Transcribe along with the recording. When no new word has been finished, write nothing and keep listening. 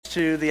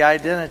to the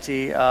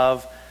identity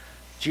of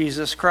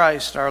Jesus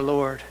Christ, our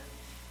Lord.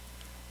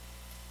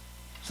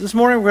 So this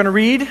morning we're going to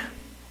read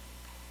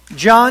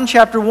John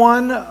chapter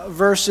 1,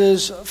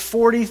 verses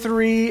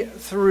 43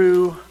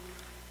 through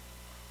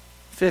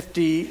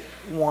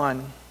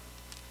 51.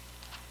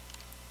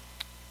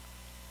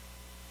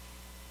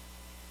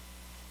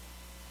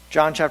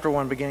 John chapter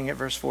 1, beginning at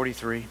verse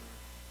 43.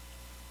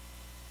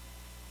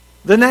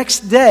 The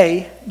next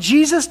day,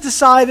 Jesus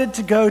decided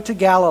to go to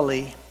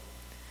Galilee.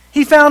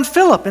 He found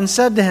Philip and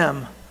said to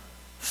him,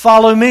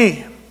 "Follow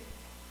me."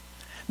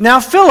 Now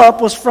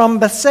Philip was from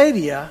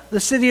Bethsaida, the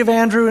city of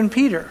Andrew and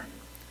Peter.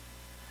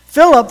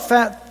 Philip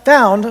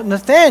found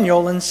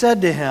Nathanael and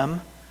said to him,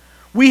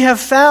 "We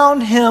have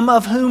found him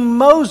of whom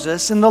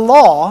Moses in the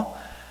law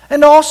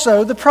and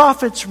also the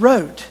prophets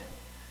wrote,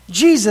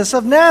 Jesus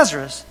of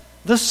Nazareth,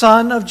 the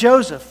son of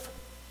Joseph."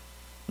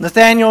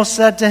 Nathanael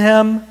said to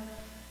him,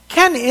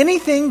 "Can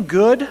anything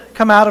good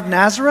come out of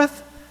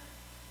Nazareth?"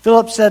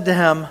 Philip said to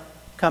him,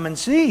 "Come and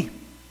see."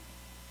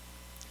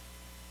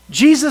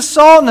 Jesus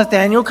saw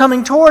Nathanael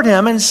coming toward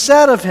him and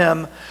said of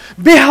him,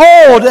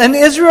 "Behold, an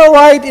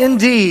Israelite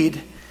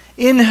indeed,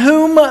 in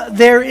whom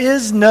there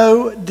is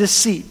no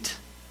deceit."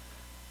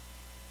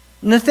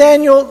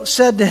 Nathanael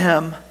said to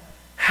him,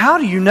 "How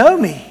do you know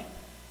me?"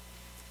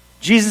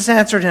 Jesus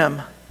answered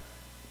him,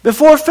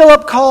 "Before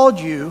Philip called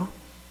you,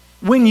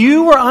 when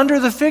you were under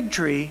the fig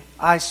tree,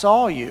 I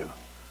saw you."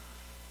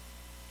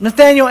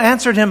 Nathanael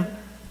answered him,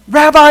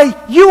 "Rabbi,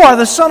 you are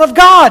the Son of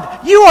God.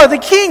 You are the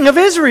King of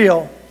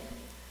Israel."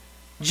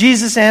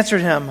 Jesus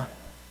answered him,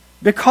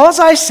 "Because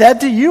I said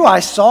to you, I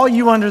saw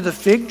you under the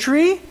fig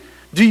tree,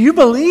 do you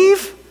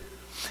believe?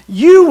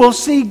 You will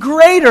see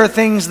greater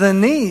things than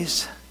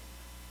these."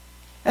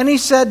 And he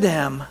said to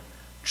him,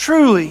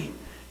 "Truly,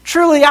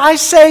 truly, I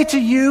say to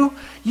you,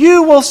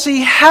 you will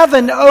see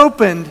heaven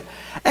opened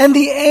and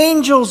the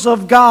angels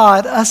of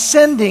God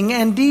ascending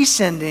and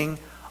descending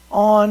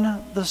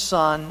on the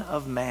Son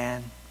of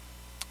Man."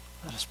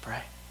 Let us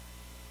pray.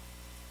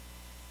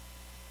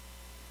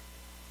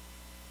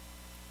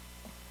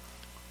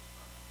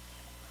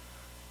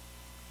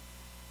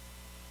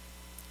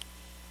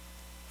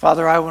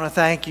 Father, I want to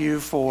thank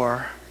you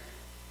for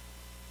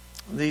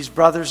these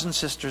brothers and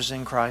sisters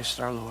in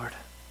Christ our Lord.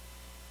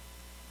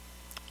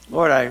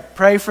 Lord, I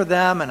pray for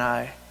them and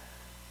I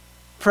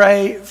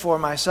pray for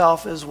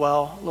myself as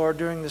well. Lord,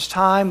 during this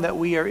time that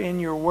we are in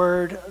your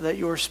word, that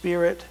your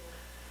Spirit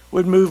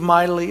would move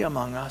mightily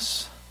among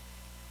us.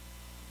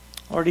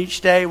 Lord,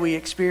 each day we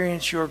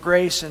experience your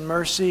grace and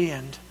mercy.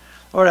 And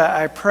Lord,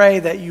 I pray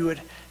that you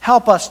would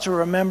help us to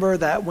remember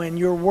that when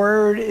your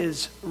word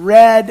is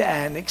read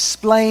and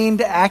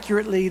explained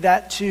accurately,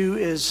 that too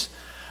is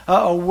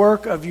a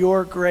work of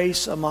your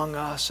grace among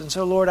us. And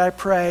so, Lord, I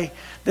pray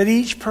that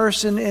each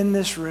person in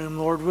this room,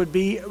 Lord, would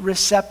be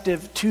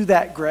receptive to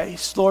that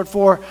grace. Lord,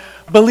 for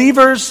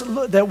believers,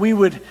 that we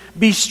would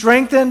be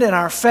strengthened in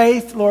our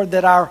faith. Lord,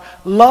 that our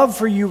love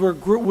for you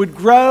would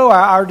grow.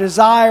 Our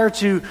desire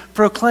to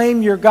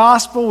proclaim your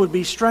gospel would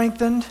be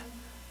strengthened.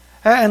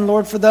 And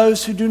Lord, for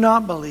those who do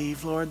not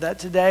believe, Lord, that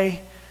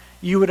today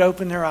you would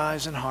open their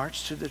eyes and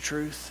hearts to the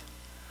truth.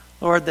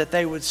 Lord, that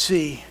they would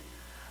see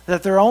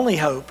that their only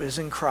hope is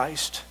in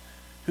Christ,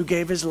 who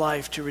gave his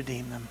life to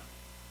redeem them.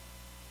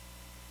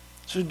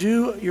 So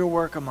do your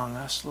work among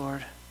us,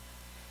 Lord,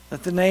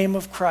 that the name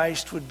of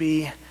Christ would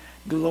be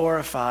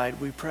glorified.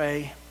 We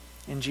pray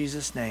in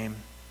Jesus' name.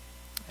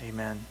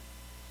 Amen.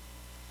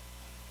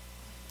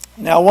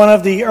 Now, one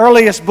of the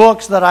earliest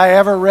books that I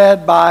ever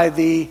read by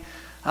the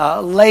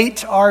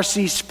late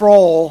R.C.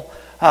 Sproul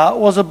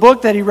was a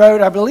book that he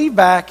wrote, I believe,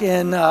 back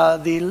in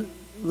the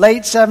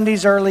late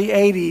 70s, early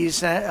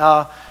 80s,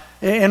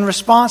 in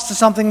response to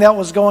something that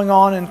was going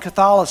on in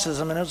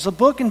Catholicism. And it was a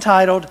book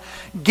entitled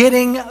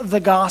Getting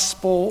the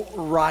Gospel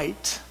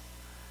Right.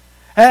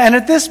 And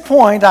at this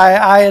point,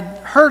 I had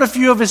heard a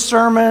few of his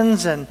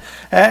sermons and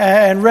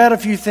read a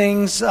few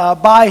things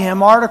by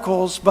him,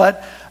 articles,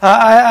 but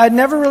I'd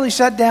never really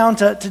sat down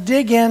to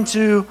dig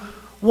into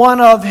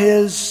one of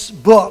his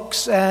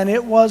books. And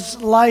it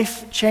was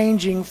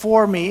life-changing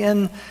for me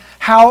in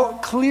how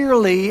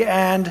clearly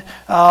and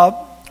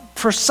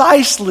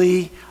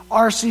precisely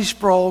R.C.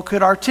 Sproul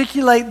could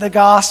articulate the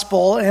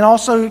gospel and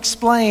also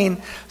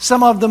explain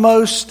some of the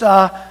most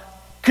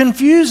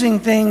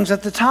confusing things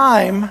at the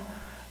time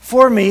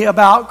for me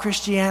about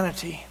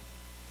Christianity.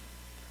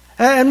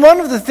 And one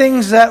of the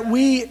things that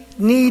we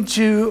need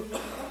to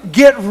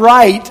get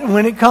right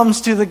when it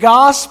comes to the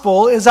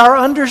gospel is our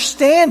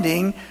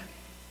understanding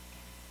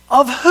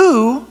of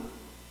who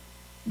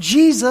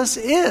Jesus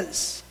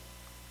is.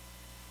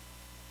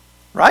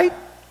 Right?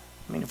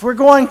 I mean, if we're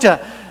going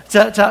to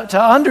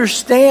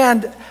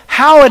understand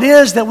how it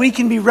is that we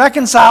can be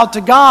reconciled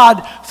to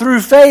God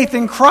through faith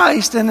in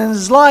Christ and in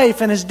his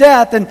life and his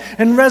death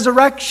and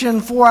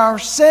resurrection for our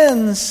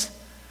sins,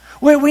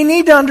 we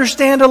need to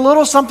understand a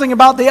little something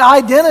about the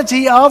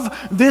identity of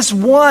this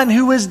one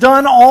who has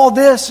done all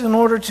this in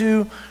order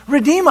to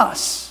redeem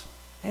us.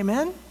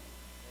 Amen?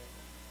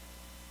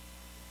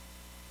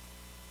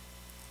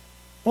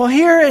 Well,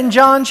 here in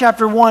John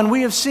chapter 1,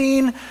 we have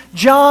seen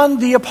John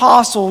the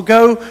Apostle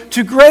go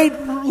to great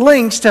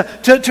lengths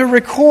to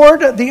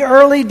record the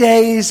early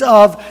days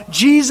of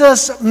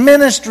Jesus'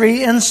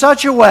 ministry in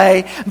such a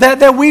way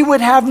that we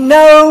would have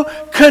no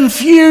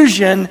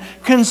confusion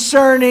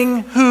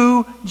concerning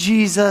who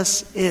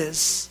Jesus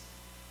is.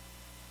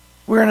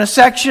 We're in a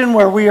section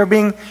where we are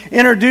being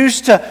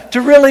introduced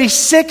to really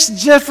 6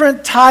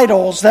 different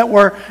titles that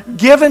were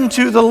given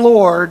to the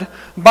Lord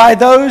by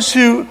those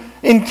who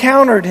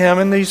encountered him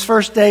in these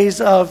first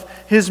days of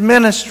his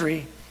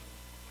ministry.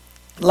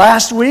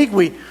 Last week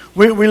we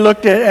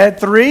looked at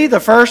 3.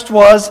 The first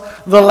was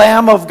the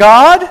Lamb of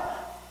God.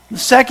 The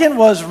second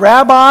was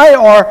Rabbi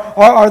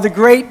or the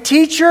great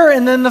teacher.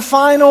 And then the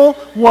final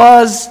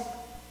was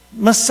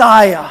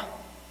Messiah.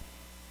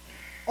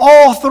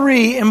 All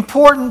 3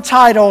 important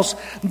titles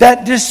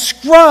that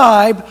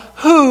describe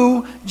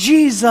who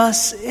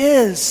Jesus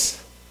is.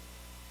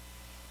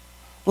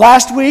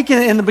 Last week,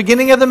 in the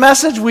beginning of the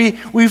message,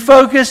 we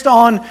focused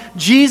on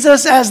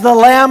Jesus as the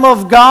Lamb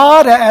of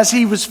God, as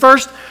he was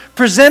first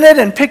presented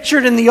and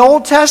pictured in the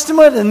Old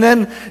Testament, and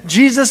then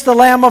Jesus, the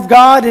Lamb of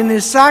God, in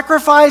his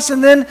sacrifice.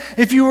 And then,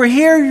 if you were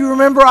here, you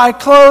remember I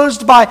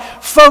closed by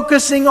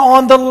focusing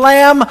on the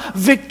Lamb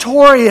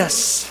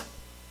victorious,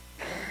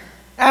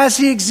 as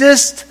he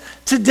exists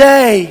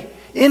today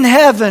in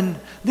heaven,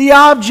 the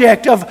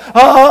object of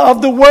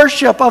the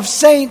worship of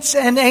saints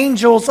and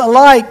angels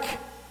alike.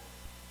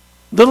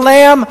 The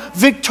Lamb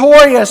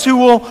victorious who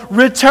will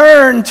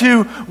return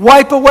to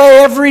wipe away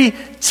every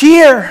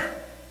tear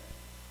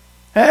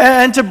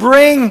and to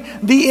bring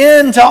the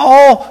end to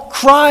all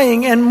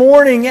crying and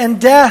mourning and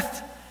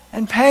death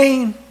and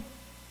pain.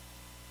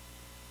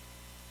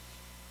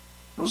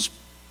 It was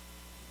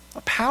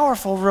a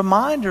powerful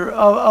reminder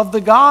of the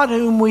God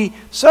whom we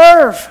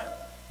serve.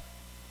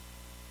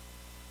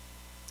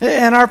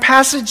 In our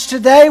passage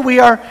today, we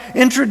are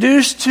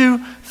introduced to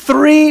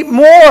 3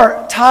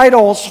 more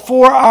titles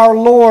for our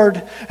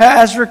Lord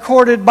as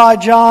recorded by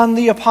John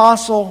the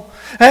Apostle.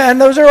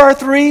 And those are our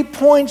 3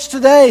 points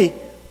today.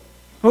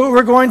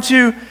 We're going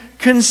to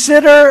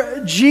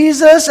consider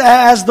Jesus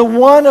as the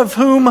one of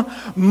whom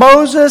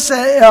Moses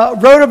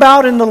wrote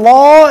about in the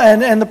law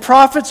and the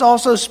prophets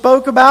also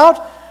spoke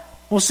about.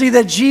 We'll see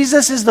that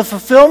Jesus is the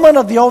fulfillment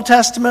of the Old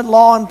Testament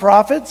law and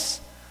prophets.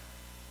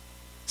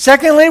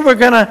 Secondly, we're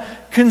going to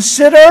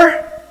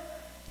consider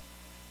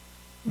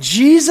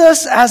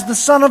Jesus as the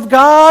Son of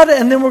God,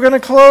 and then we're going to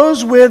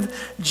close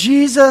with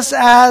Jesus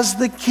as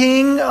the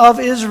King of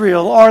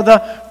Israel, or the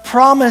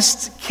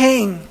promised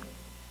King.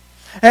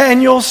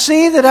 And you'll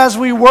see that as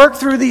we work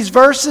through these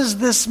verses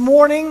this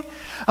morning,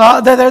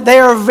 that they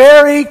are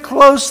very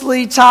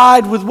closely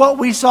tied with what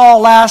we saw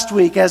last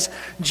week, as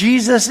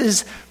Jesus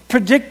is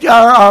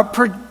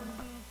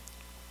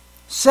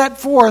set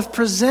forth,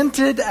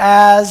 presented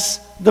as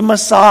the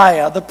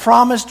Messiah, the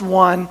promised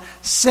one,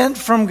 sent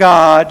from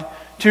God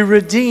to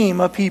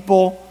redeem a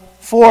people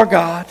for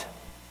God.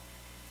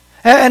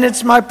 And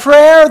it's my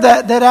prayer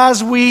that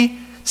as we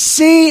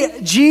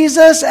see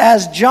Jesus,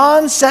 as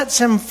John sets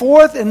him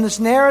forth in this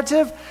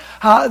narrative,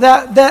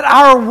 that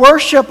our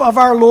worship of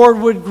our Lord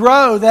would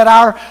grow, that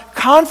our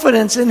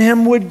confidence in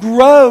him would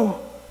grow,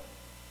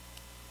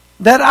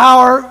 that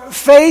our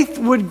faith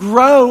would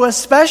grow,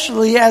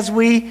 especially as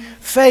we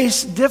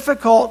face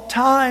difficult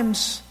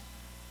times.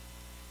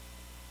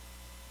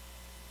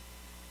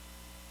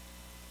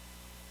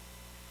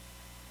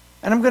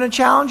 And I'm going to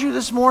challenge you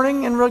this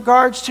morning in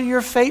regards to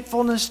your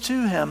faithfulness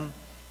to him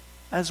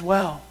as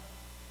well.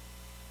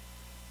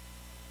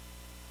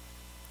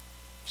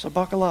 So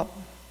buckle up.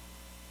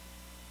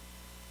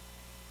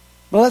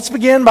 Well, let's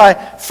begin by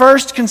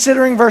first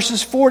considering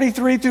verses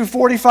 43 through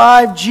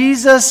 45.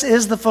 Jesus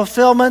is the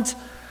fulfillment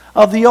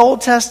of the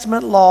Old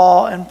Testament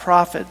law and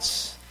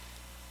prophets.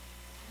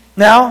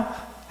 Now,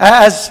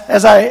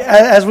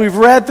 as we've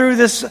read through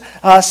this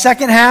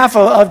second half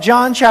of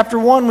John chapter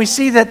 1, we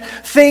see that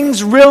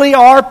things really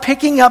are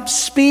picking up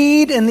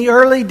speed in the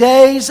early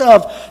days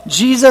of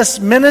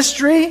Jesus'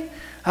 ministry.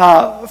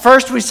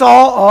 First, we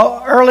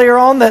saw earlier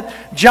on that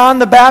John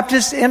the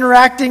Baptist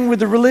interacting with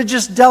the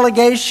religious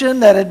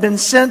delegation that had been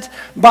sent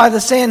by the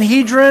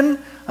Sanhedrin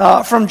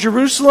from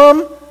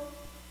Jerusalem.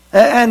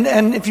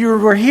 And if you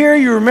were here,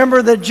 you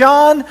remember that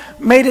John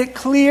made it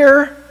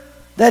clear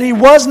that he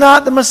was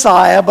not the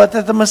Messiah, but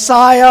that the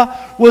Messiah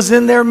was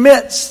in their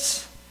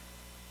midst.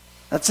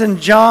 That's in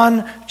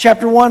John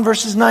chapter 1,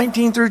 verses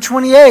 19 through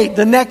 28.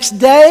 The next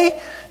day,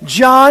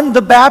 John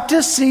the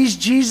Baptist sees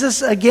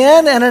Jesus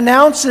again and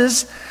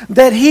announces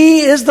that he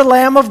is the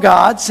Lamb of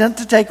God sent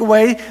to take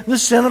away the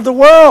sin of the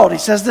world. He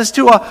says this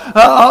to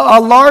a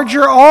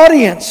larger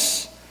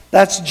audience.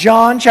 That's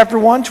John chapter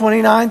 1,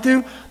 29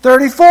 through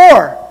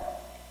 34.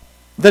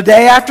 The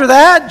day after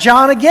that,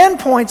 John again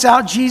points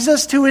out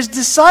Jesus to his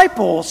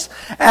disciples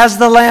as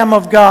the Lamb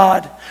of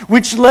God,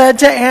 which led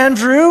to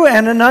Andrew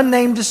and an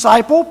unnamed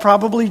disciple,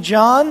 probably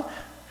John,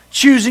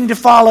 choosing to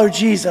follow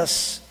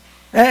Jesus.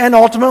 And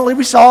ultimately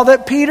we saw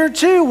that Peter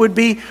too would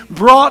be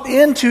brought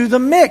into the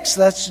mix.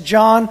 That's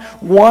John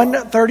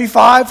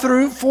 1:35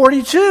 through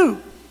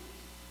 42.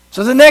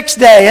 So the next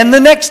day, and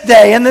the next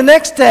day, and the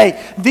next day,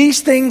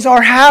 these things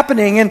are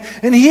happening.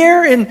 And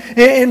here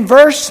in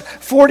verse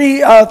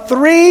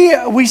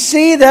 43, we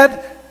see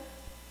that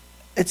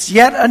it's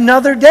yet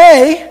another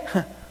day,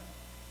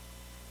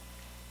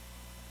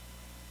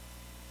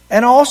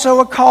 and also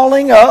a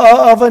calling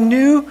of a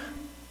new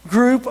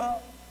group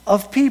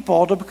of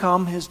people to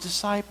become his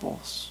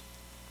disciples.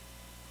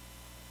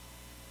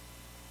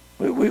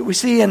 We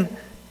see in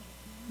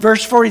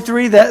verse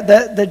 43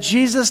 that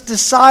Jesus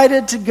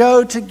decided to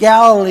go to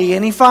Galilee,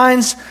 and he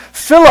finds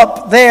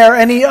Philip there,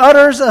 and he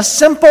utters a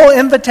simple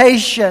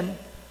invitation: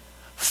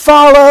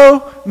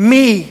 follow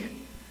me.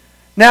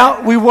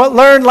 Now, we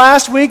learned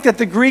last week that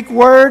the Greek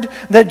word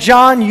that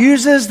John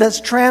uses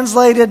that's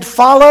translated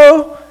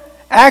follow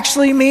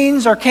actually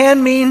means or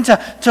can mean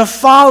to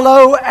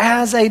follow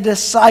as a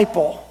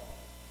disciple,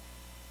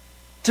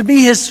 to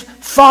be his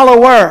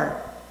follower.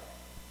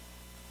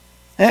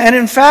 And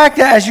in fact,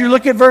 as you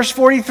look at verse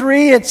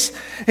 43, it's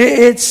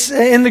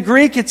in the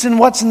Greek, it's in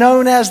what's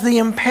known as the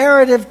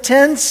imperative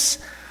tense,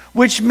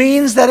 which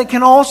means that it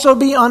can also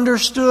be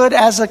understood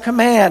as a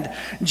command.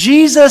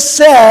 Jesus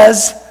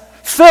says,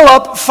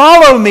 Philip,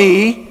 follow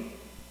me,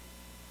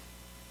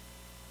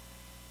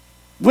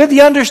 with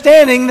the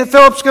understanding that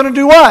Philip's going to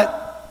do what?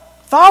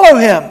 Follow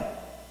him.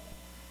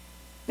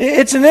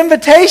 It's an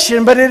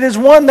invitation, but it is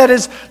one that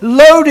is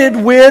loaded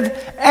with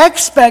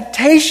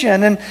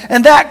expectation.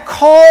 And that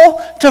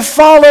call to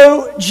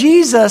follow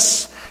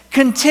Jesus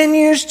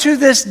continues to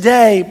this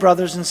day,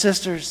 brothers and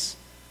sisters.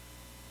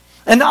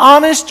 An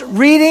honest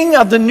reading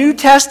of the New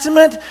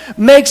Testament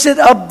makes it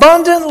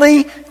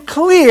abundantly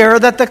clear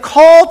that the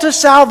call to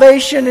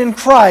salvation in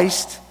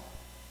Christ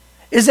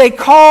is a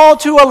call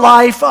to a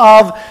life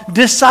of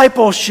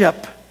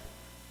discipleship,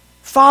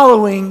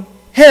 following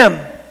Him.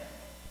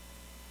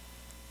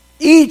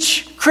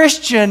 Each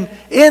Christian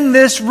in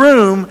this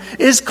room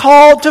is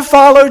called to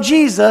follow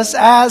Jesus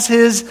as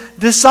His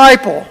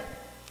disciple.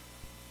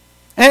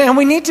 And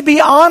we need to be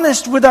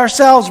honest with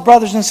ourselves,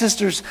 brothers and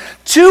sisters.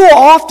 Too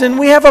often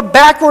we have a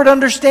backward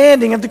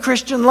understanding of the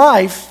Christian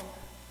life,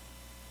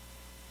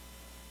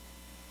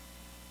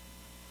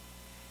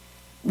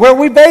 where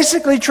we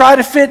basically try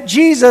to fit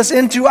Jesus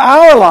into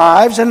our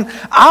lives and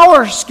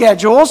our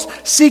schedules,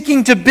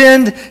 seeking to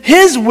bend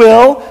His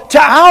will to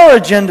our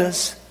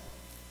agendas.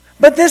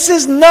 But this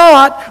is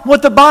not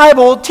what the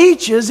Bible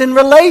teaches in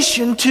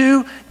relation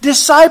to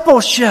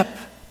discipleship.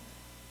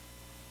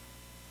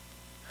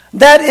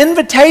 That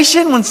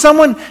invitation, when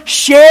someone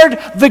shared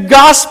the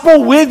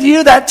gospel with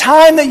you, that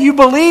time that you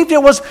believed,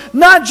 it was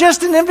not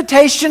just an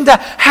invitation to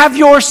have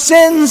your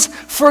sins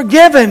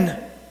forgiven,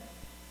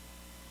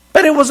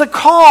 but it was a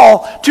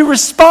call to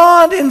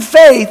respond in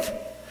faith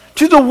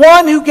to the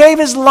one who gave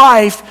His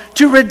life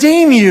to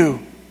redeem you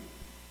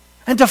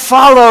and to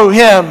follow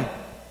Him.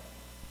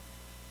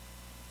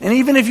 And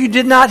even if you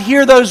did not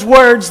hear those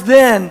words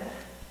then,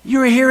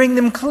 you are hearing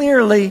them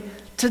clearly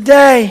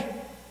today.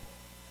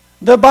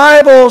 The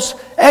Bible's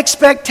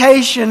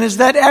expectation is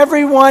that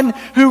everyone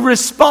who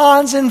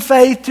responds in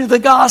faith to the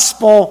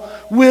gospel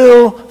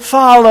will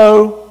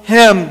follow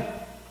Him.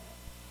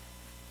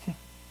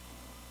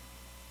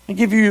 I'll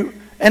give you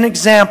an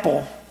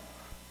example.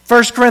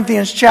 1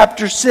 Corinthians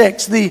chapter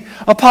 6, the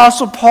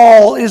Apostle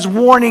Paul is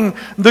warning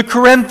the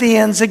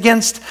Corinthians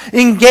against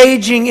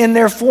engaging in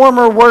their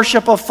former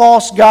worship of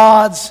false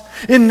gods.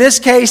 In this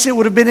case, it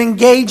would have been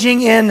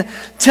engaging in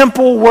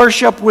temple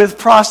worship with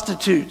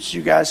prostitutes.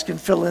 You guys can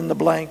fill in the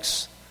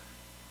blanks.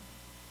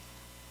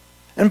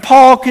 And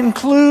Paul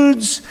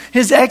concludes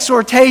his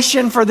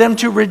exhortation for them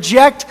to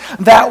reject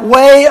that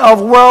way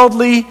of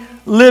worldly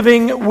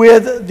living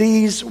with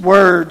these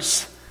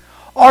words.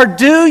 Or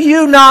do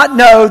you not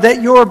know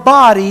that your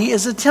body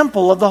is a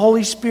temple of the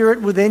Holy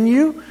Spirit within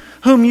you,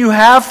 whom you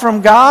have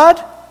from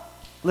God?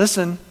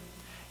 Listen,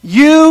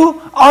 you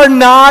are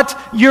not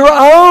your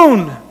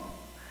own.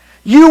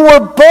 You were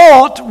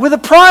bought with a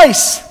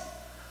price.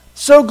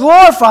 So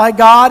glorify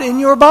God in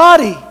your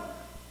body.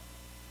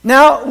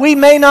 Now, we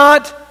may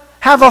not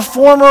have a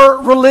former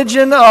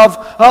religion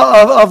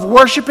of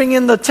worshiping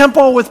in the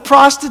temple with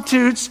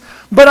prostitutes,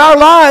 but our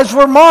lives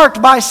were marked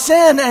by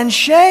sin and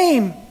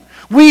shame.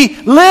 We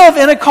live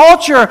in a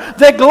culture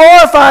that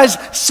glorifies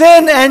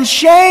sin and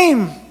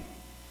shame.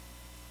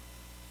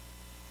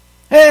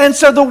 And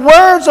so the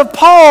words of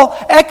Paul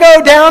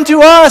echo down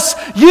to us.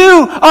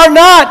 You are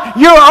not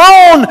your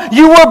own.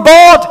 You were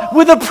bought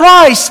with a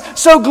price.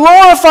 So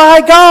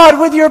glorify God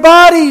with your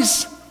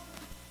bodies.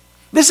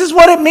 This is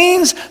what it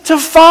means to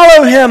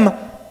follow Him,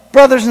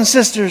 brothers and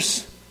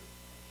sisters.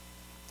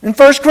 In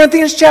 1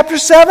 Corinthians chapter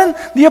 7,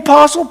 the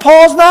Apostle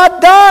Paul's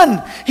not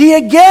done. He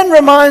again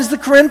reminds the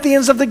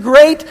Corinthians of the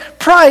great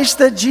price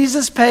that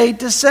Jesus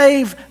paid to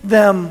save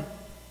them.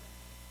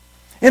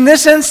 In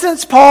this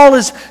instance, Paul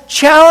is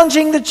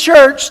challenging the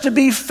church to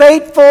be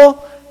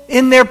faithful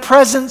in their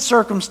present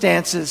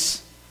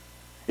circumstances.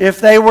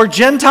 If they were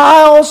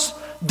Gentiles,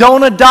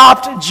 don't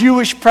adopt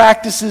Jewish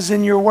practices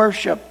in your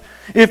worship.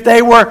 If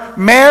they were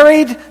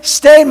married,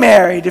 stay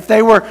married. If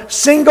they were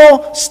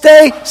single,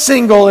 stay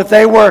single. If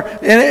they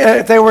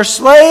were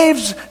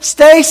slaves,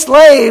 stay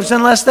slaves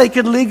unless they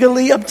could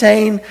legally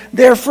obtain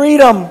their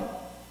freedom.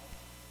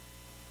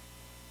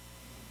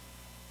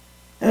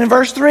 And in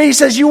verse 3 he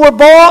says, you were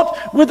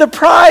bought with a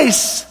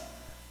price.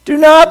 Do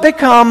not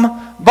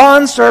become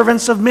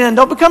bondservants of men.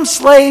 Don't become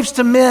slaves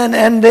to men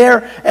and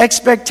their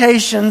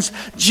expectations.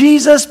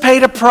 Jesus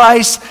paid a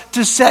price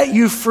to set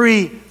you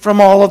free from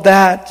all of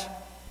that.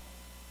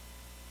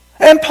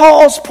 And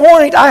Paul's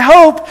point, I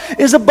hope,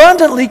 is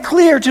abundantly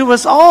clear to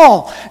us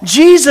all.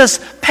 Jesus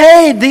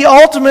paid the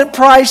ultimate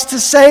price to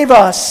save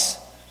us.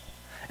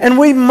 And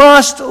we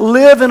must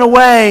live in a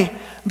way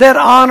that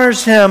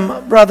honors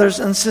Him, brothers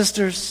and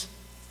sisters.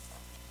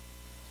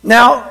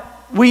 Now,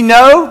 we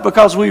know,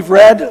 because we've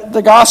read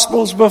the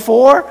Gospels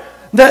before,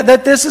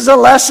 that this is a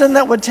lesson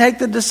that would take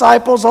the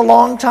disciples a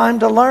long time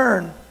to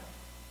learn.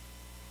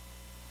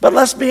 But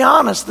let's be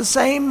honest, the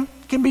same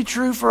can be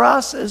true for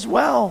us as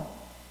well.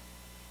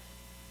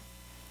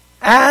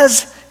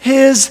 As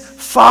His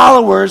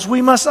followers,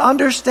 we must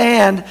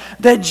understand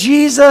that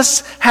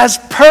Jesus has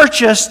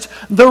purchased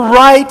the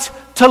right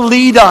to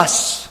lead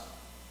us.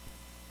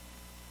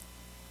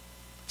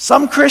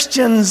 Some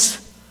Christians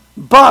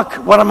buck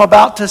what I'm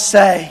about to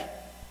say,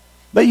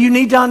 but you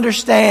need to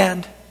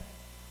understand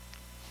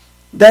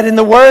that in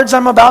the words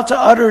I'm about to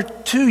utter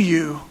to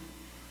you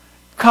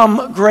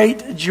come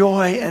great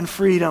joy and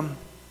freedom.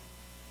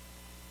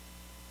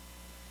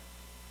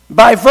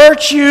 By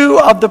virtue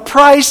of the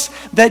price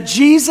that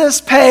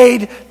Jesus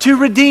paid to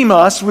redeem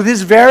us with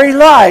His very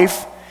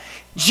life,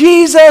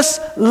 Jesus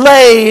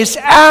lays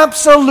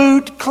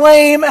absolute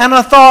claim and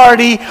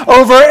authority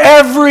over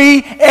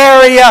every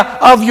area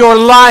of your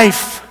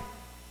life.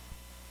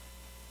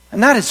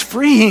 And that is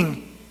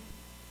freeing.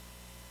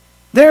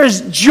 There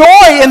is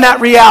joy in that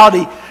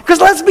reality.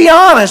 Because let's be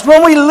honest,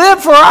 when we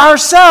live for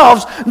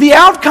ourselves, the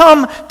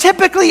outcome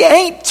typically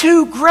ain't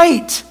too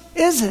great,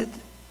 is it?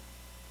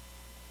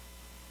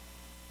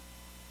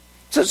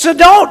 So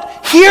don't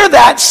hear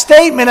that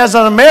statement as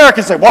an American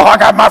and say, well, I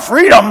got my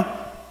freedom.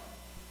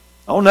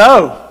 Oh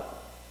no.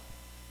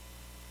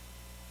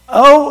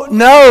 Oh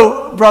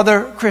no,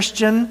 brother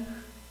Christian,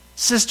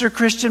 sister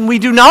Christian, we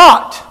do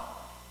not.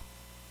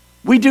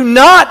 We do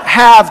not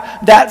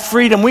have that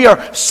freedom. We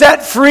are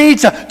set free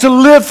to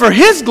live for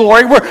His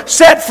glory. We're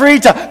set free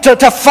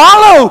to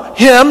follow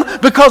Him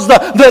because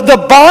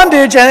the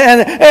bondage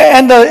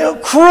and the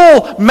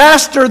cruel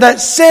master that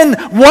sin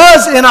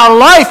was in our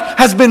life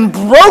has been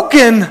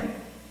broken.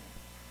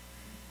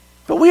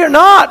 But we are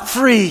not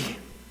free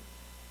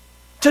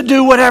to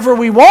do whatever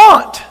we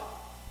want.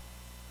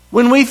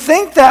 When we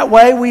think that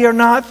way, we are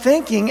not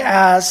thinking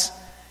as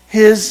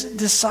His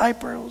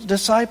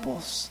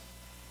disciples.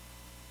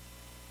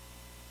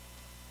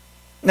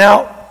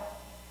 Now,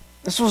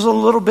 this was a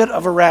little bit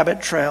of a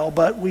rabbit trail,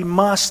 but we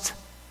must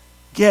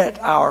get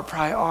our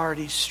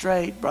priorities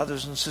straight,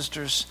 brothers and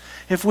sisters.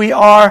 If we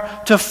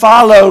are to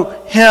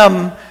follow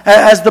Him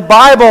as the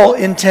Bible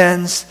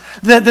intends,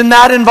 then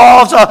that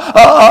involves,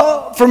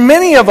 for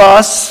many of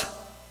us,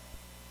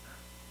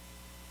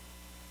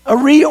 a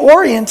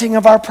reorienting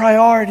of our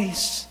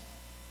priorities.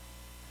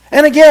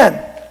 And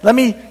again, let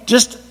me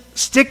just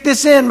stick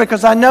this in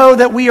because I know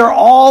that we are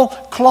all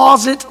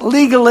closet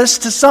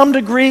legalists to some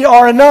degree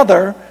or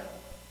another.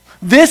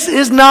 This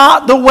is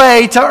not the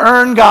way to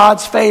earn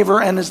God's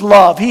favor and His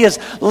love. He has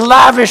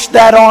lavished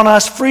that on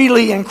us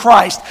freely in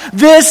Christ.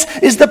 This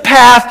is the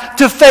path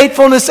to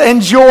faithfulness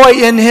and joy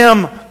in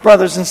Him,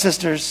 brothers and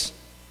sisters.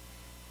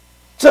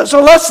 So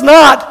let's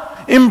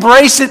not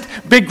embrace it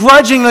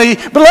begrudgingly,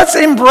 but let's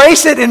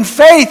embrace it in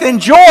faith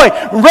and joy,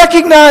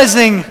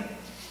 recognizing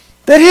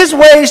that His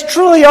ways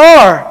truly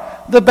are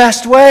the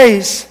best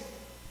ways.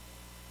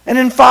 And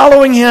in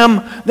following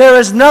Him, there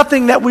is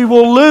nothing that we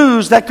will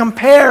lose that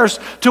compares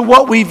to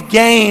what we've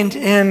gained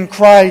in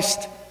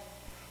Christ.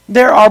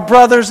 There are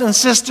brothers and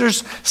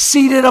sisters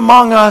seated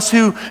among us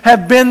who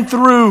have been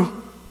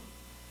through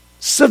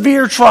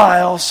severe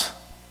trials.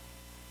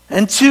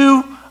 And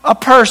to a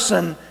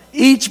person,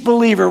 each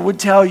believer would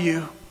tell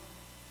you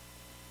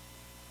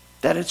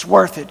that it's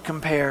worth it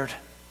compared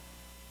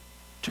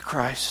to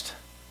Christ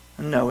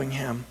and knowing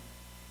Him.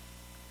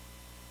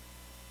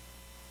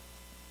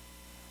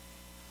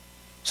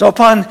 So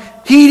upon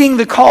heeding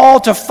the call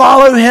to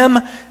follow Him,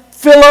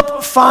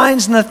 Philip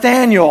finds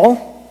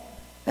Nathanael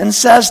and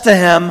says to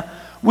him,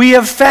 "We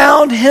have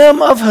found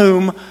Him of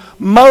whom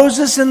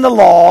Moses in the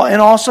law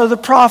and also the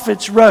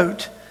prophets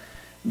wrote,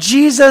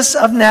 Jesus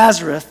of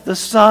Nazareth, the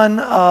son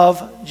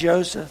of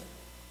Joseph."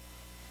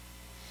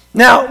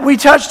 Now, we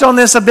touched on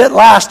this a bit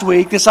last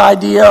week, this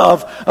idea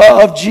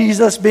of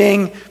Jesus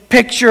being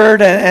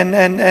pictured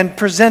and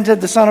presented,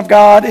 the Son of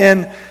God,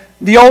 in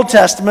the Old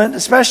Testament,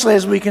 especially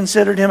as we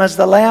considered Him as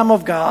the Lamb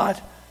of God.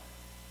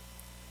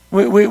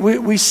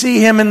 We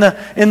see him in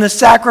the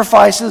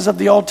sacrifices of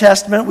the Old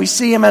Testament. We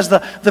see him as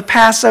the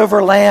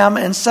Passover lamb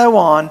and so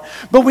on.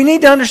 But we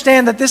need to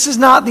understand that this is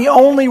not the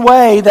only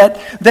way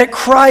that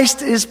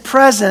Christ is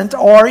present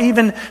or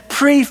even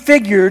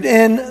prefigured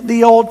in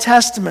the Old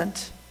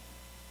Testament.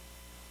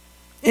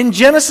 In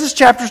Genesis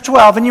chapter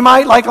 12, and you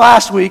might, like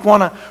last week,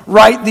 want to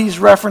write these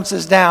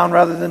references down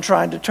rather than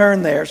trying to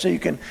turn there so you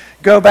can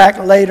go back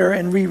later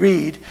and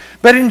reread.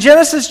 But in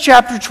Genesis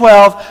chapter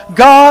 12,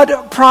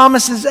 God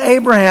promises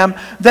Abraham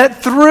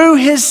that through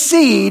his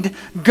seed,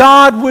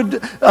 God would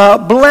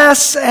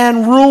bless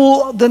and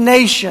rule the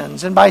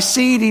nations. And by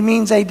seed, he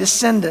means a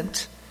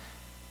descendant.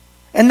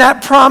 And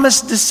that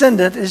promised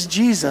descendant is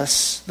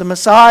Jesus, the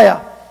Messiah.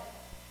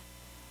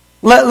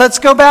 Let's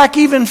go back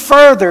even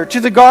further to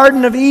the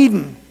Garden of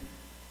Eden.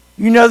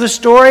 You know the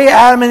story.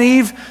 Adam and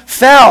Eve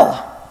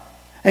fell.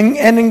 And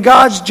in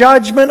God's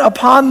judgment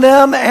upon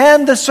them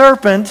and the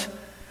serpent,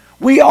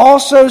 we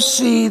also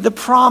see the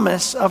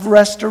promise of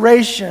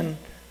restoration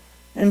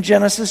in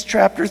Genesis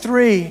chapter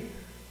 3.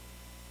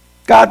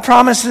 God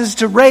promises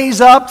to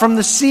raise up from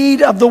the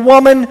seed of the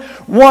woman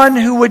one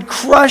who would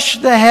crush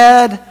the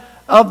head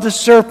of the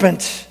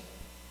serpent,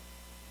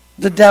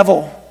 the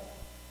devil.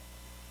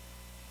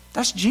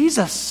 That's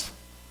Jesus.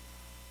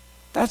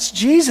 That's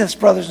Jesus,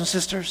 brothers and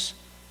sisters.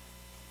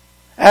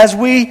 As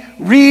we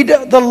read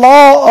the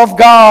law of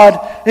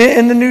God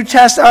in the New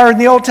Testament or in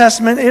the Old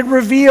Testament, it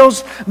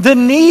reveals the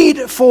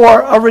need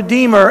for a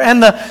redeemer,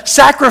 and the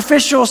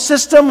sacrificial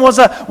system was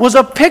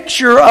a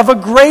picture of a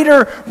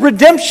greater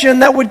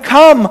redemption that would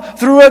come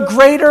through a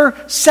greater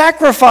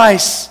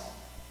sacrifice.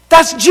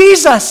 That's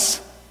Jesus.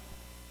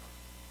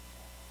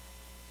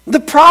 The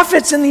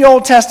prophets in the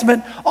Old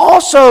Testament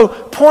also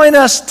point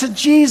us to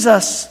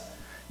Jesus.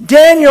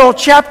 Daniel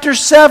chapter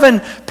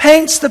 7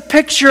 paints the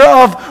picture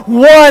of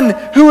one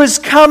who is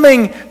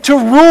coming to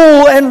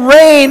rule and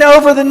reign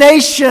over the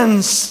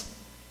nations.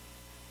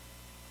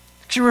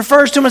 She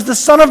refers to him as the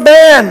Son of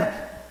Man,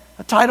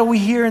 a title we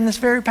hear in this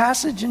very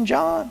passage in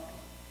John.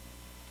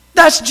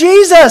 That's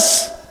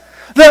Jesus.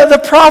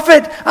 The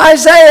prophet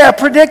Isaiah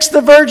predicts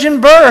the virgin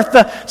birth,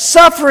 the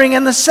suffering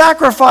and the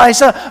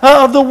sacrifice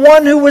of the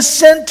one who was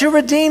sent to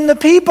redeem the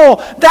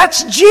people.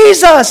 That's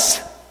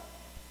Jesus.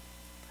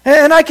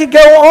 And I could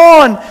go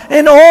on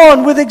and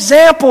on with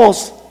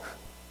examples.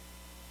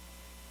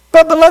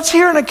 But let's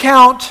hear an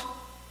account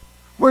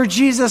where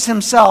Jesus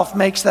himself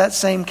makes that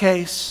same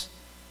case.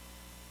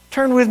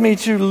 Turn with me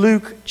to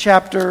Luke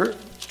chapter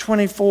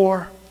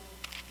 24.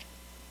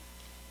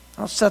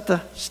 I'll set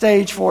the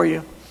stage for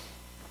you.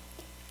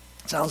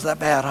 Sounds that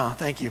bad, huh?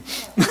 Thank you.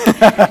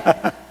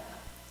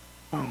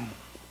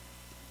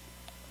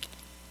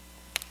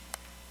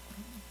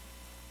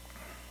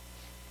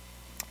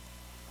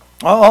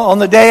 On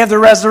the day of the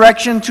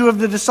resurrection, two of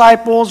the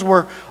disciples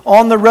were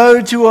on the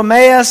road to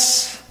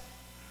Emmaus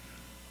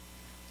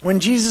when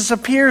Jesus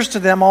appears to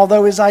them,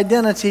 although his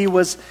identity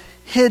was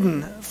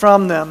hidden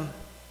from them.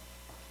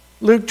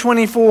 Luke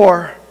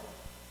 24,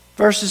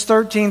 verses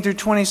 13 through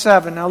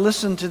 27. Now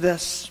listen to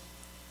this.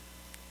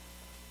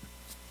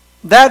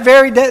 That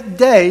very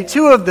day,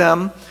 two of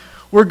them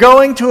were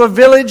going to a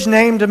village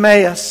named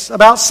Emmaus,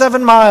 about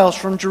 7 miles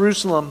from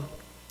Jerusalem.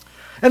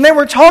 And they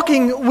were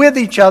talking with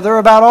each other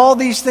about all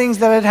these things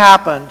that had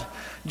happened.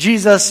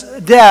 Jesus'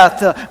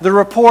 death, the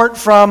report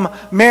from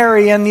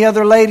Mary and the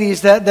other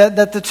ladies that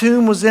the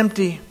tomb was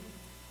empty.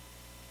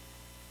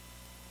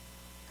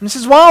 And it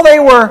says, while they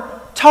were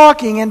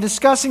talking and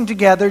discussing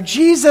together,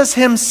 Jesus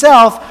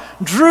himself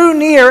drew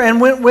near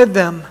and went with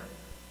them.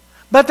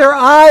 But their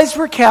eyes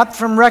were kept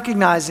from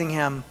recognizing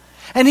him.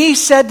 And he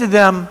said to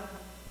them,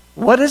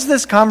 "What is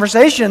this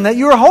conversation that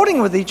you are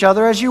holding with each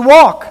other as you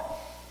walk?"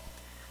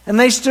 And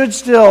they stood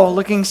still,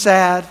 looking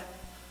sad.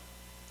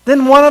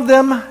 Then one of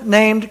them,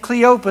 named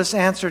Cleopas,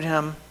 answered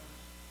him,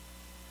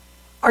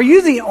 "Are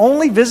you the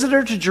only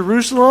visitor to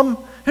Jerusalem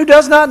who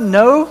does not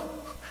know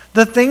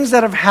the things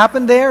that have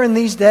happened there in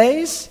these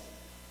days?"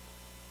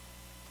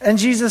 And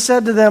Jesus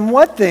said to them,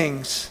 "What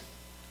things?"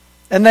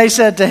 And they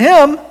said to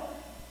him,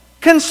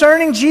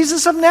 "Concerning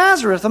Jesus of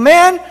Nazareth, a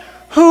man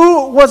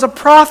who was a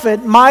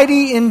prophet,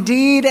 mighty in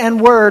deed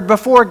and word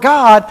before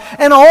God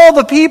and all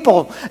the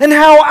people, and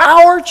how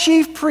our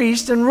chief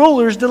priests and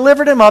rulers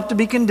delivered him up to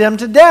be condemned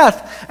to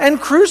death and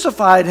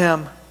crucified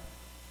him.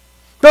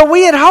 But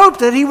we had hoped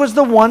that he was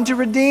the one to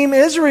redeem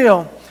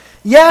Israel.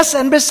 Yes,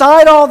 and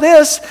beside all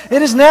this,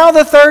 it is now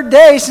the 3rd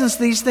day since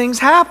these things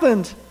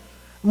happened.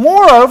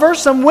 Moreover,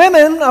 some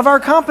women of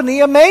our company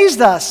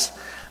amazed us.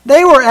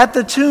 They were at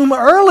the tomb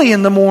early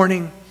in the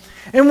morning.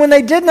 And when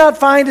they did not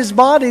find his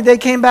body, they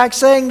came back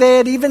saying they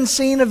had even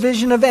seen a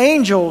vision of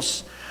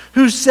angels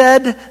who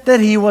said that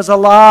he was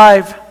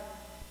alive.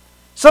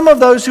 Some of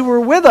those who were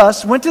with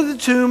us went to the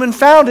tomb and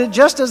found it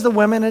just as the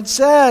women had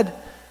said.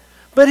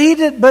 But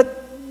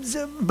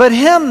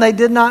him they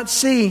did not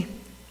see.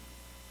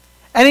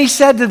 And he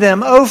said to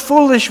them, O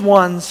foolish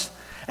ones,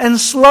 and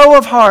slow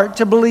of heart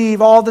to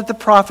believe all that the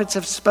prophets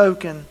have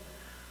spoken.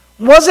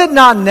 Was it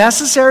not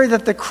necessary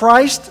that the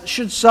Christ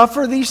should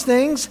suffer these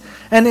things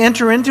and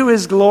enter into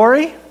his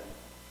glory?"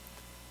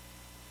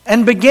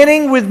 and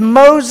beginning with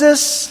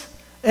Moses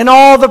and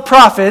all the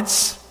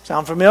prophets,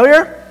 sound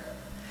familiar?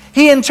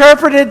 He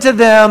interpreted to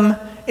them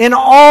in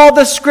all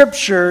the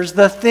Scriptures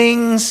the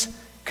things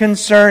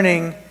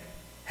concerning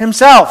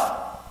himself.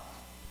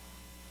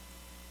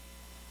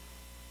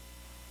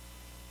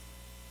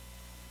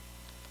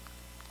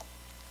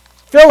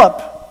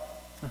 Philip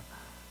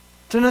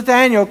to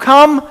Nathanael,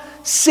 come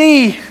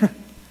see,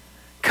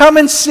 come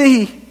and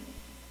see.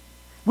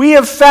 We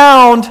have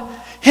found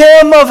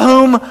him of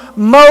whom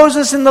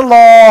Moses in the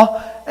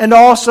law and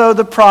also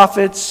the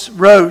prophets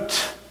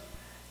wrote,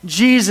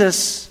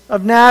 Jesus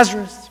of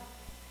Nazareth.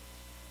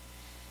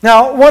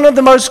 Now, one of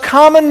the most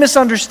common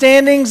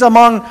misunderstandings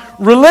among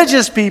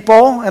religious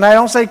people, and I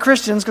don't say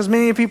Christians because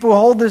many people who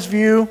hold this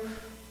view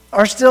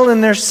are still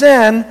in their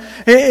sin,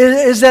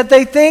 is that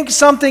they think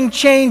something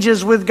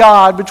changes with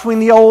God between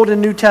the Old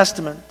and New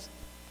Testament.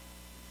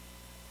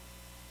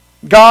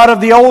 God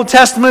of the Old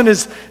Testament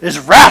is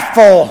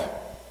wrathful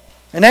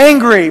and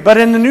angry, but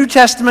in the New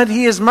Testament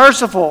He is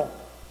merciful.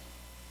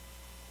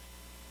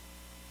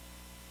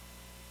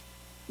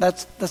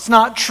 That's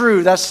not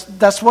true.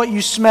 That's what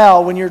you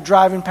smell when you're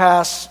driving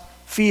past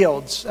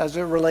fields as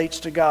it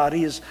relates to God.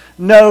 He is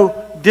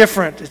no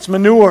different. It's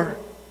manure.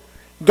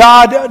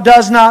 God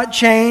does not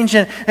change.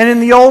 And in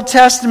the Old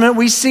Testament,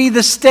 we see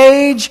the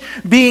stage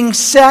being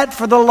set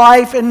for the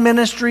life and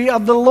ministry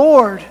of the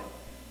Lord.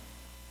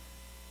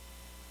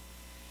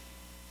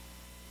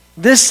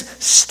 This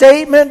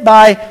statement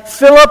by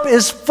Philip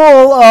is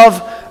full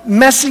of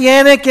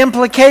messianic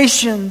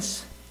implications.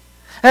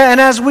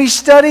 And as we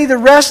study the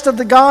rest of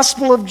the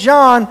Gospel of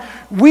John,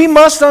 we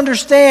must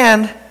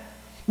understand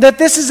that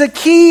this is a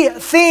key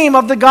theme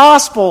of the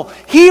Gospel.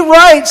 He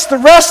writes the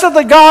rest of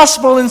the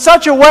Gospel in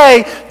such a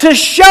way to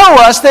show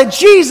us that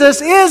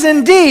Jesus is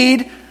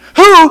indeed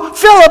who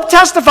Philip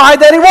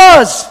testified that He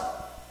was.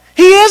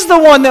 He is the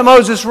one that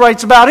Moses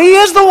writes about. He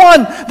is the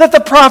one that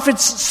the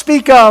prophets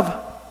speak of.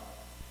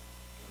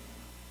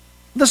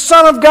 The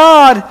Son of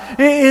God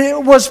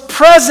was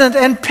present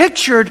and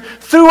pictured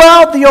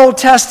throughout the Old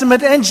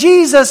Testament, and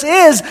Jesus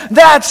is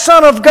that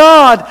Son of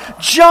God.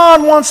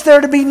 John wants there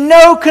to be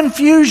no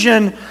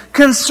confusion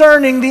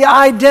concerning the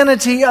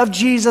identity of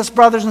Jesus,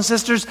 brothers and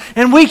sisters,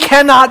 and we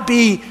cannot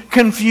be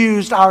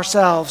confused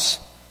ourselves.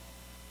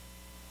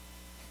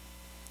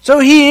 So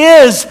He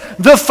is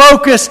the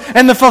focus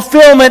and the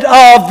fulfillment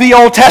of the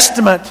Old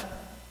Testament.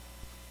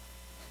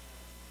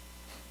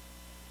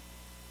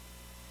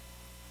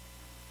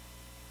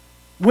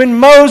 When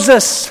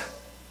Moses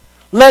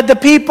led the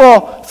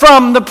people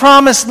from the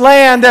promised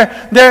land,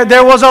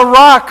 there was a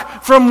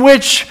rock from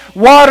which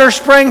water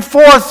sprang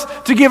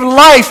forth to give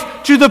life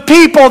to the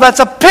people. That's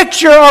a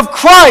picture of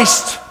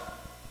Christ,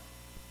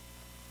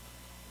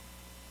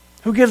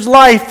 who gives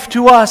life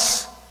to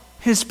us,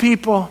 His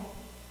people.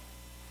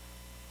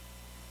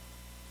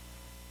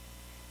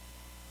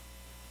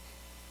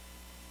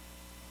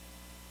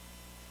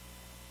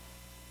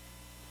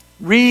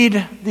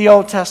 Read the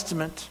Old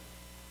Testament,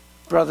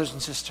 brothers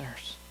and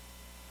sisters.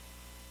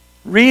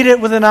 Read it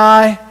with an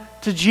eye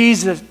to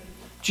Jesus.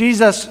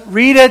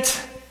 Read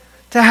it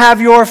to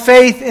have your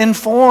faith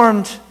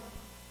informed.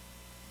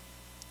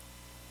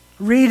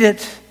 Read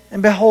it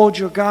and behold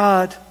your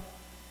God.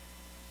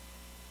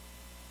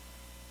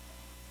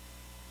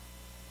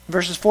 In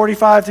verses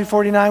 45 through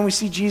 49, we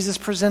see Jesus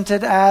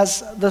presented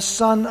as the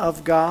Son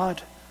of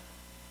God.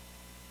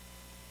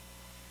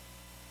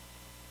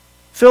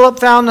 Philip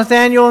found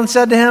Nathanael and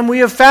said to him, "We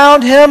have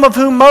found him of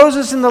whom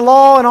Moses in the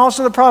law and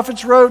also the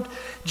prophets wrote,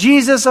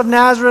 Jesus of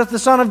Nazareth, the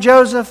son of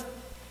Joseph."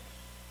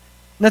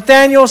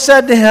 Nathanael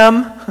said to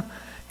him,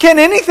 "Can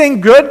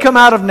anything good come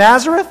out of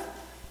Nazareth?"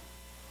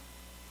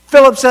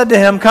 Philip said to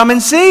him, "Come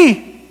and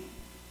see."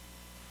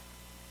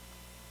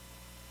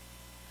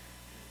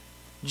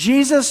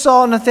 Jesus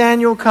saw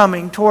Nathanael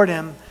coming toward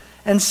him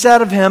and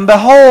said of him,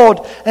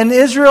 "Behold, an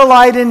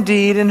Israelite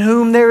indeed, in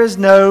whom there is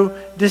no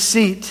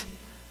deceit."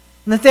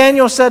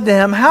 Nathanael said to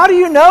him, "How do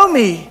you know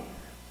me?"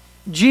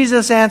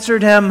 Jesus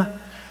answered him,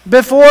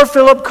 "Before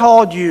Philip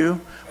called you,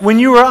 when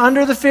you were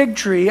under the fig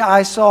tree,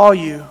 I saw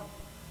you."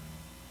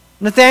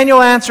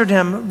 Nathanael answered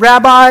him,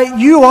 "Rabbi,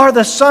 you are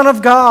the Son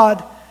of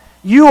God.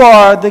 You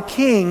are the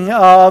King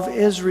of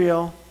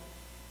Israel."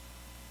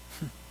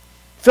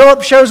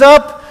 Philip shows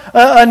up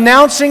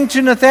announcing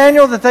to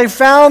Nathanael that they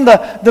found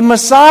the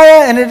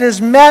Messiah, and it is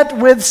met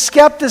with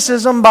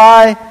skepticism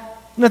by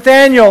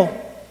Nathanael.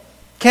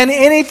 Can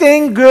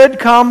anything good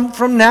come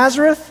from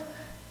Nazareth?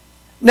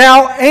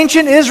 Now,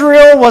 ancient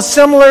Israel was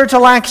similar to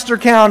Lancaster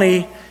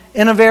County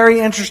in a very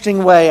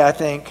interesting way, I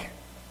think.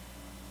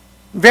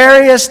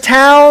 Various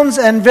towns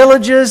and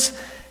villages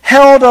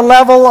held a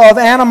level of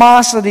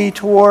animosity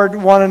toward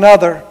one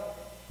another.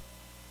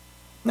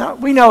 Now,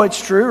 we know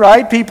it's true,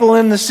 right? People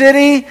in the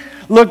city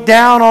look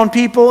down on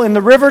people in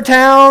the river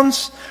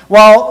towns,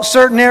 while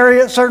certain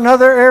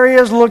other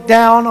areas look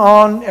down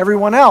on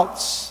everyone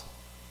else.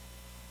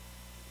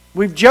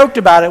 We've joked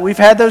about it. We've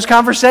had those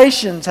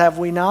conversations, have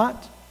we not?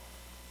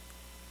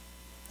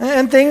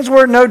 And things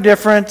were no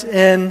different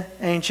in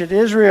ancient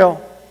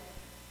Israel.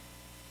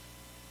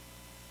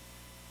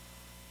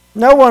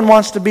 No one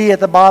wants to be at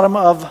the bottom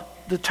of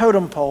the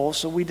totem pole,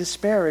 so we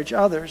disparage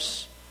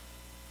others.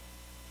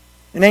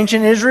 In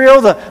ancient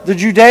Israel, the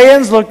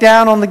Judeans looked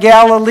down on the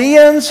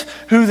Galileans,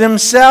 who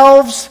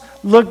themselves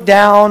looked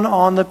down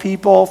on the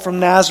people from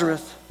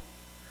Nazareth.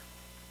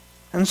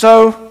 And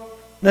so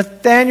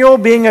Nathanael,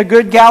 being a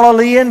good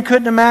Galilean,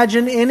 couldn't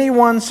imagine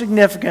anyone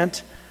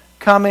significant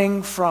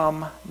coming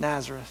from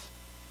Nazareth.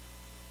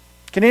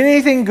 Can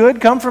anything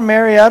good come from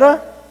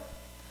Marietta?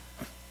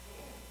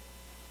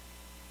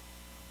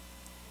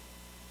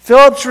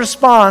 Philip's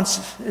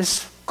response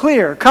is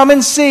clear. Come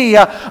and see.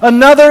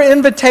 Another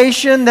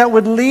invitation that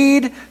would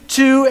lead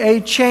to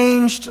a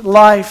changed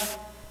life.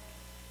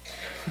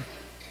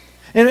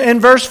 In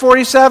verse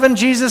 47,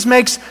 Jesus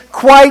makes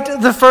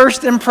quite the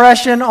first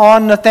impression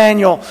on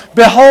Nathanael.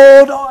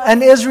 Behold,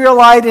 an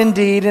Israelite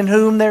indeed, in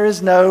whom there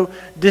is no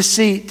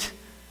deceit.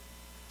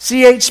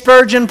 C.H.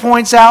 Spurgeon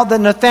points out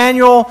that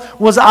Nathanael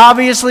was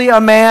obviously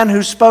a man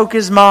who spoke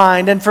his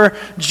mind. And for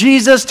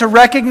Jesus to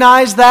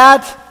recognize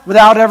that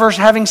without ever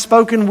having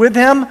spoken with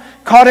him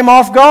caught him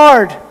off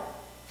guard.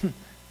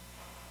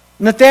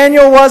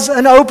 Nathanael was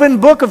an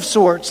open book of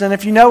sorts, and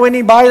if you know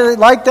anybody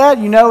like that,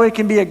 you know it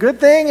can be a good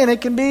thing and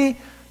it can be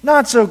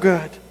not so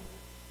good.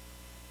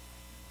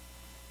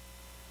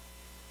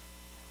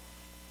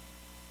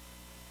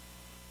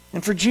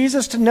 And for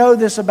Jesus to know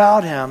this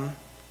about him,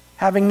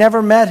 having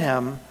never met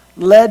him,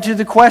 led to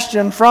the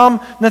question from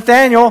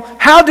Nathanael,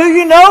 "How do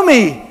you know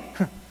me?"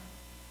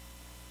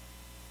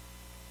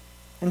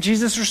 And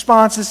Jesus'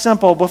 response is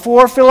simple.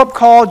 Before Philip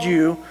called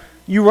you,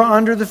 you were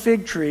under the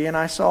fig tree and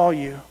I saw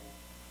you.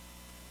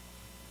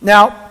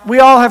 Now, we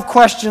all have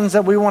questions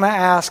that we want to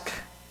ask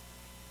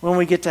when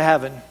we get to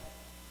heaven.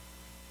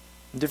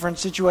 In different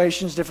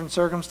situations, different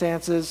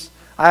circumstances.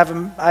 I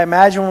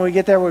imagine when we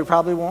get there we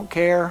probably won't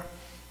care.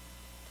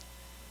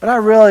 But I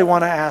really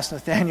want to ask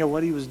Nathanael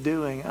what he was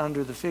doing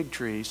under the fig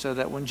tree, so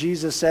that when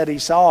Jesus said he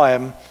saw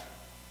him,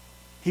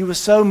 he was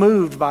so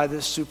moved by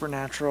this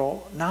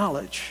supernatural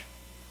knowledge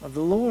of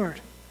the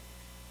Lord.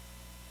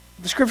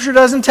 The Scripture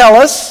doesn't tell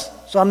us,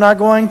 so I'm not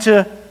going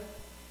to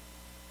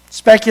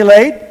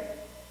speculate.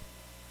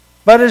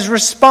 But his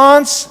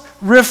response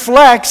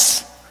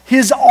reflects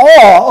his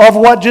awe of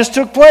what just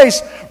took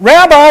place.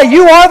 Rabbi,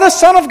 you are the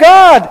Son of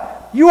God.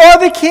 You are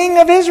the King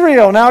of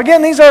Israel. Now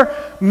again, these are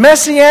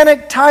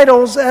messianic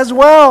titles as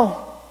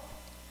well.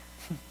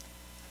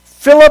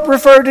 Philip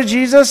referred to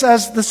Jesus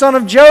as the son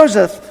of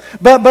Joseph.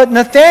 But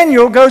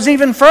Nathanael goes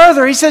even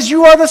further. He says,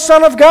 you are the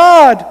Son of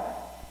God.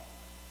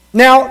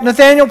 Now,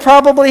 Nathanael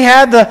probably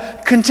had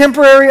the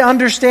contemporary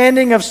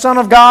understanding of Son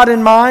of God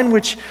in mind,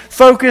 which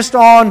focused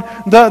on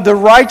the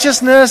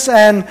righteousness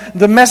and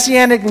the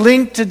messianic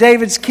link to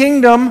David's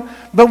kingdom.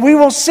 But we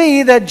will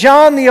see that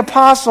John the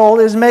Apostle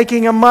is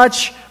making a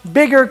much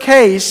bigger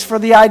case for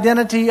the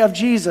identity of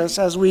Jesus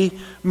as we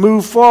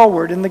move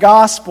forward in the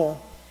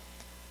gospel.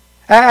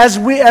 As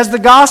the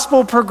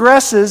gospel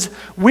progresses,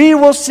 we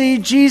will see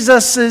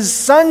Jesus'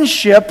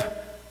 sonship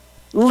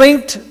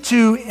linked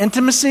to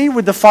intimacy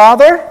with the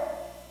Father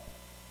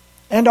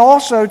and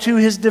also to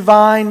his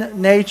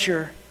divine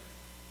nature.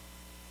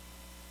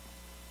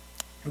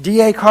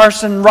 D.A.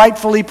 Carson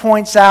rightfully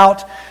points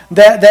out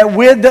that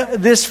with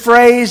this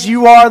phrase,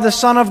 you are the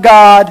Son of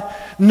God,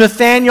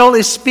 Nathanael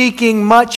is speaking much